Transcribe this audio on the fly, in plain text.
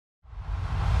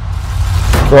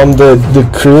from the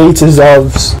creators of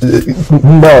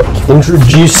Muck,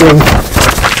 introducing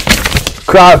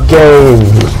crap game.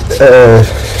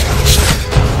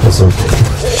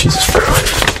 Jesus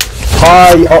Christ.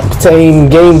 High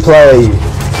octane gameplay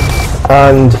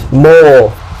and more.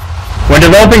 When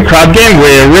developing crab game,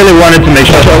 we really wanted to make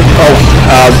sure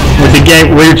with the game,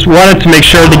 we wanted to make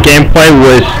sure the gameplay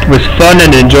was fun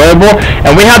and enjoyable,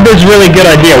 and we had this really good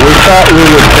idea. We thought we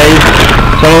would base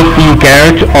some of the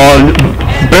characters on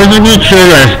basically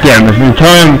children's games and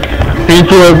turn them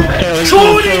into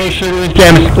children's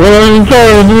games.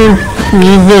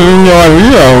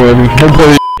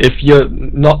 If you're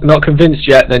not convinced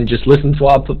yet, then just listen to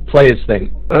what our players think.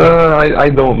 I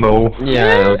don't know.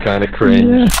 Yeah, kind of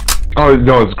cringe. Yeah. Oh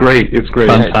no, it's great. It's great.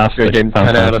 Fantastic. Again,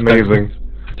 10 out of 10. Amazing.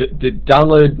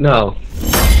 Download now.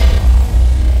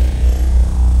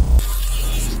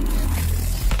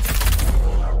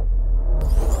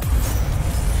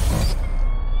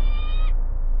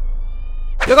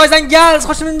 Yo guys and girls،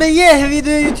 خوش اومدین به یه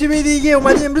ویدیو یوتیوبی دیگه.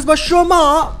 اومدیم امروز با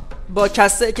شما با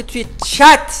کسایی که توی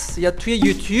چت یا توی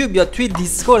یوتیوب یا توی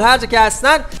دیسکورد هر جا که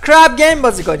هستن کراب گیم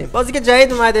بازی کنیم. بازی که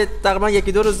جدید اومده، تقریبا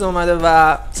یکی دو روز اومده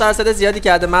و سر صدا زیادی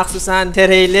کرده، مخصوصا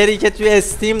تریلری که توی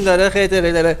استیم داره خیلی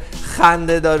تریلر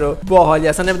خنده دار و باحالی.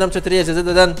 اصلا نمیدونم چطوری اجازه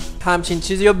دادن همچین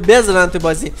چیزی رو بذارن تو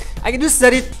بازی. اگه دوست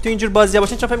دارید تو اینجور بازی‌ها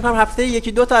باشین، چون فکر می‌کنم هفته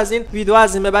یکی دو تا از این ویدیو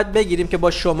از این به بعد بگیریم که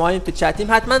با شما تو چتیم،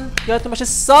 حتما یادتون باشه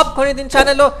ساب کنید این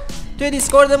چنل رو، توی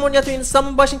دیسکوردمون یا تو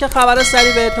اینستامون باشین که خبرها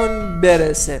سریع بهتون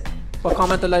برسه. با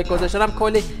کامنت و لایک گذاشتن هم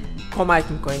کلی کمک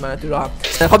میکنید من تو راهم.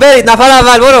 خب برید نفر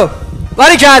اول برو.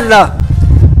 باریکلا.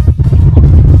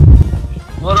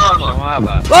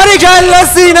 باریکلا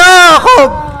سینا.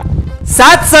 خب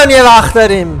 100 ثانیه وقت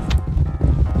داریم.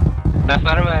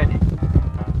 نفر بعدی.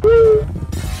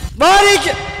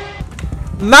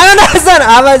 منو نزن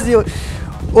عوضی.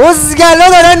 ازگلا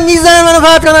دارن میزنن منو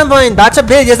پرت کنن پایین. بچه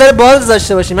برید یه ذره باز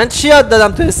داشته باشین. من چی یاد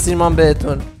دادم تو استریمام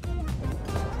بهتون؟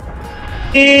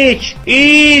 هیچ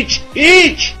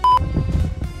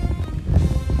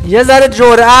یه ذره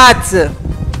جرأت.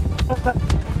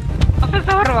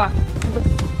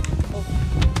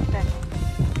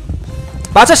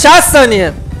 بچه 60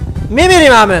 ثانیه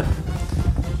میمیریم همه.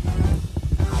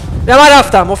 یا من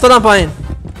رفتم افتادم پایین.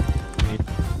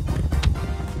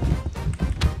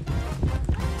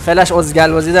 خیلیش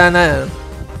ازگل بازی در نیارم.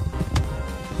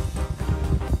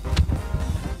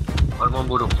 آرمان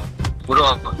برو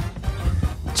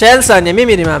 40 ثانیه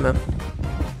میمیریم همه.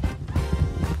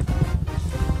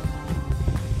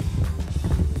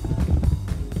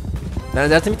 در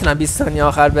نظرت میتونم 20 ثانیه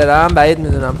آخر برم؟ بعید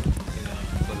میدونم.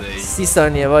 30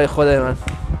 ثانیه. وای خدای من.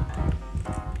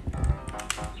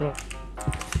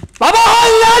 بابا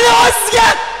حالا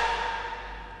اسکت.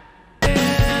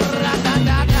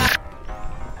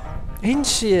 این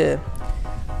چیه؟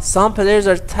 Some players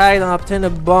are tagged and obtain a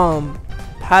bomb.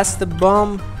 Pass the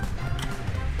bomb.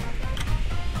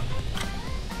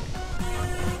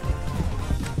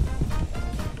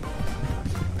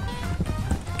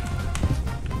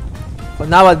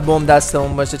 نباید بمب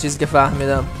دستمون باشه، چیزی که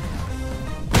فهمیدم.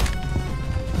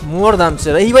 مردم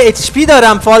چرا؟ ای با اچ پی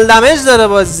دارم، فال دمج داره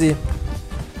بازی.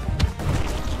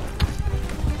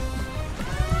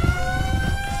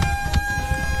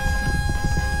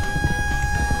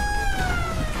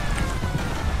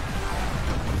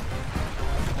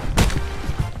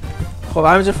 خب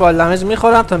همینجور فال دمج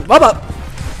میخورم تا بابا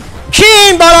کی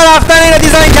این بالا رفتن اینو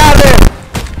دیزاین کرده؟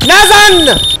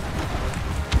 نزن!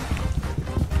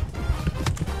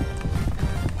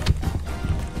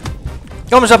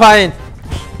 گم شو پایین.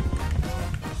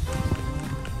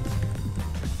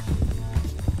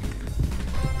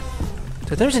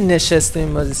 چطور میشه نشست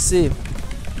این بازی سیب؟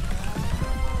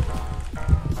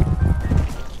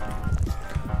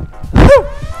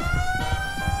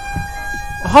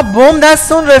 آها بوم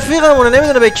دست اون رفیقمونه،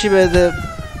 نمیدونه به کی بده.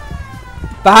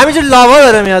 به همینجور لاوا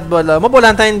داره میاد بالا. ما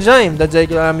بلندترین جاییم تا جایی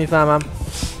که دارم میفهمم.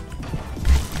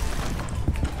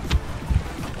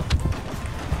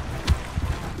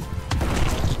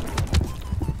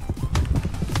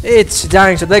 هیچ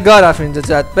جنگ شد. بگاه رفت اینجا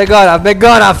چت.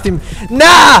 بگاه رفتیم.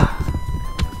 نه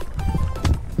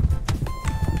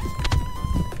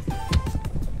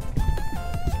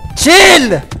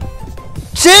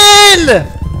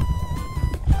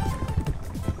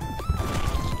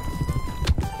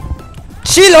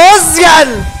چیل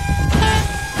ازگل.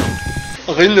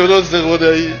 آخه این لولاز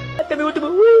خدایی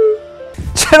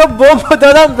چرا بمب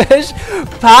دادم بهش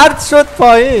پرت شد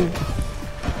پایین؟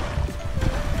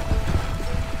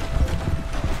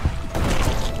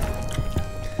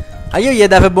 اگه یه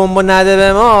دفعه بمب نده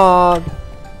به ما.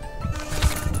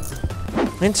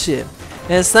 این چیه؟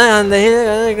 Stand on the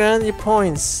hill, grant you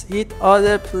points. Hit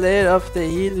other player of the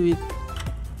hill with...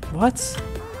 What?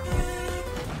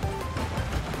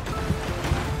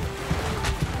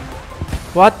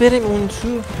 باید بریم اون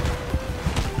تو.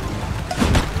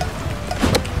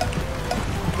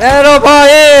 برو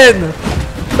پایین!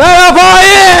 برو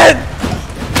پایین!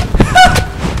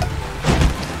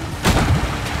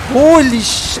 Holy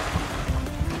shit!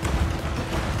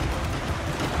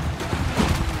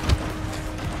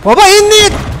 بابا این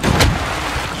نید!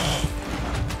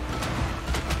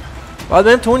 باید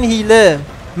بریم تو اون هیله.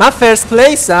 من فرست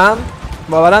پلیسم.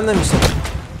 باورم نمیشه.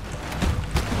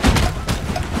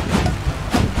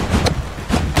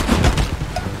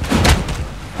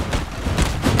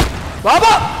 بابا!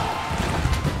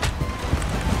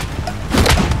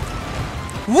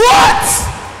 What?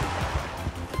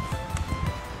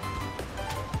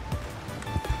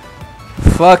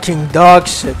 Fucking dog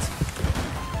shit.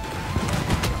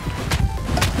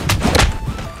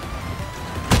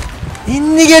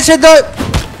 این دیگه چه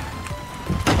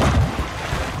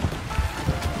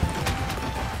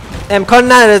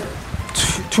امکان نداره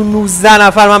تو 19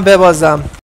 نفر من ببازم.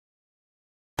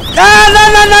 نه نه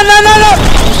نه نه نه نه نه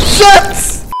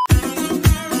شت.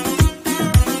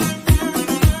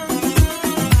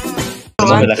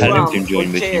 بالاخره نمیتونیم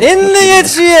جوین بشیم. این دیگه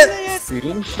چیه؟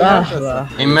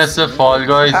 این مثل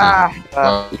فالگایزه.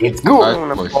 Let's go.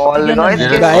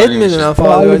 بعید میدونم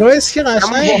فالگایز که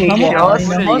قشنگه.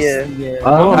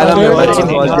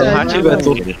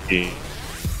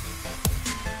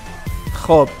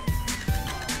 خب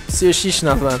 36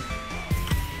 نفر.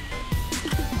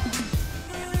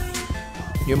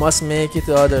 You must make it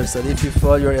to others. If you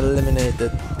fall, you're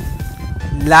eliminated.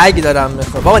 لگ دارم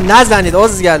میخوام. بابا نزنید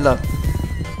عزگلا.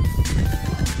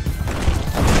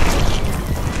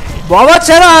 بابا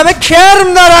چرا همه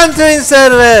کرم دارن تو این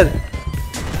سرور؟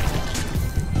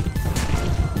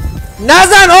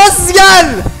 نزن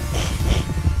عزگل.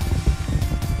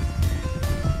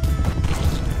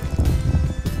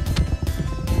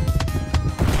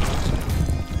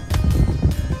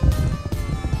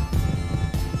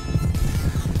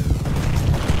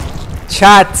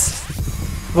 چت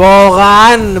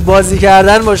واقعا بازی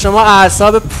کردن با شما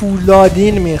اعصاب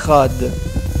پولادین میخواد.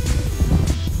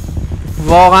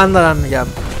 واقعا دارم میگم.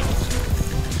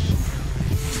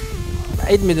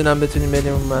 بعید میدونم بتونیم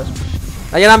بریم اون بر.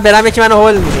 اگرم برم یکی منو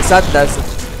هول میده 100%.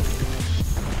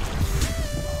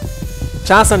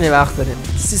 چند ثانیه وقت داریم؟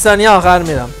 30 ثانیه آخر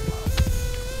میرم.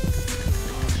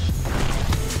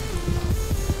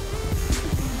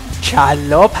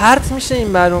 کلا پرت میشه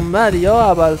این بر اون بر یا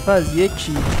ابوالفضل. 1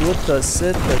 2 تا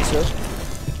 3 تا 4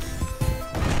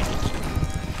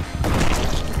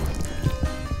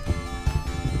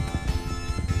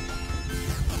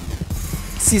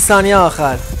 30 ثانیه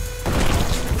آخر.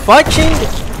 فاکینگ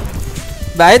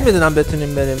بعید میدونم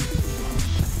بتونیم بریم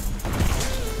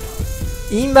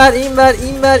این بر این بر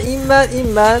این بر این بر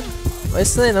این بر.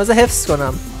 وایستا اینا رو حفظ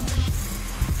کنم.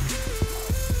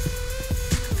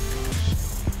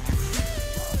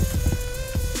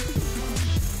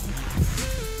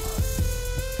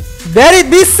 برید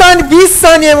 20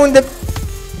 ثانیه مونده.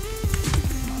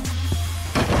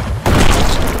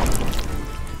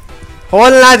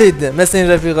 هول ندید مثل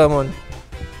این رفیقمون.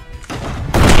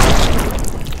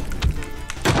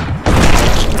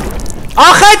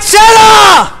 آخه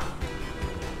چرا؟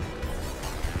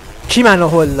 کی منو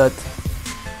هول داد؟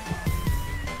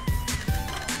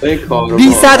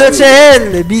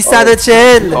 240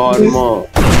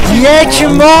 1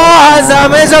 ماه از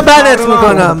همه جا بنت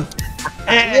میکنم.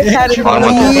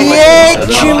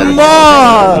 1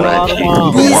 ماه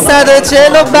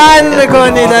 240 رو بند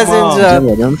میکنید از اینجا.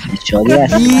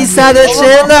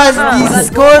 240 از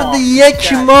دیسکورد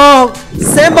 1 ماه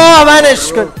 3 ماه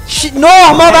بنش کن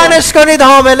 9 ماه بنش کنید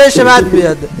حامله شه بعد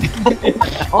بیاد.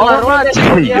 آرمانو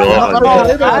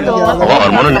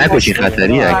نکشی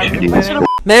خطری اکچولی.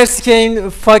 مرسی که این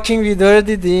فاکینگ ویدیو رو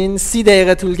دیدین. 30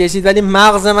 دقیقه طول کشید ولی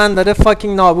مغز من داره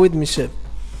فاکینگ نابود میشه.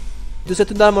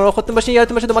 دوستتون دارم. مراقب خودتون باشین.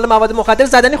 یادتون باشه دنبال مواد مخدر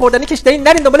زدنی خوردنی کشیدنی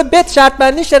نرین. دنبال بت شرط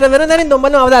بندی شرور نرین.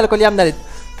 دنبال مواد الکلی هم نرید.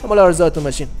 دنبال آرزوهاتون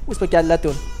باشین. بوس به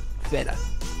کلتون. فعلا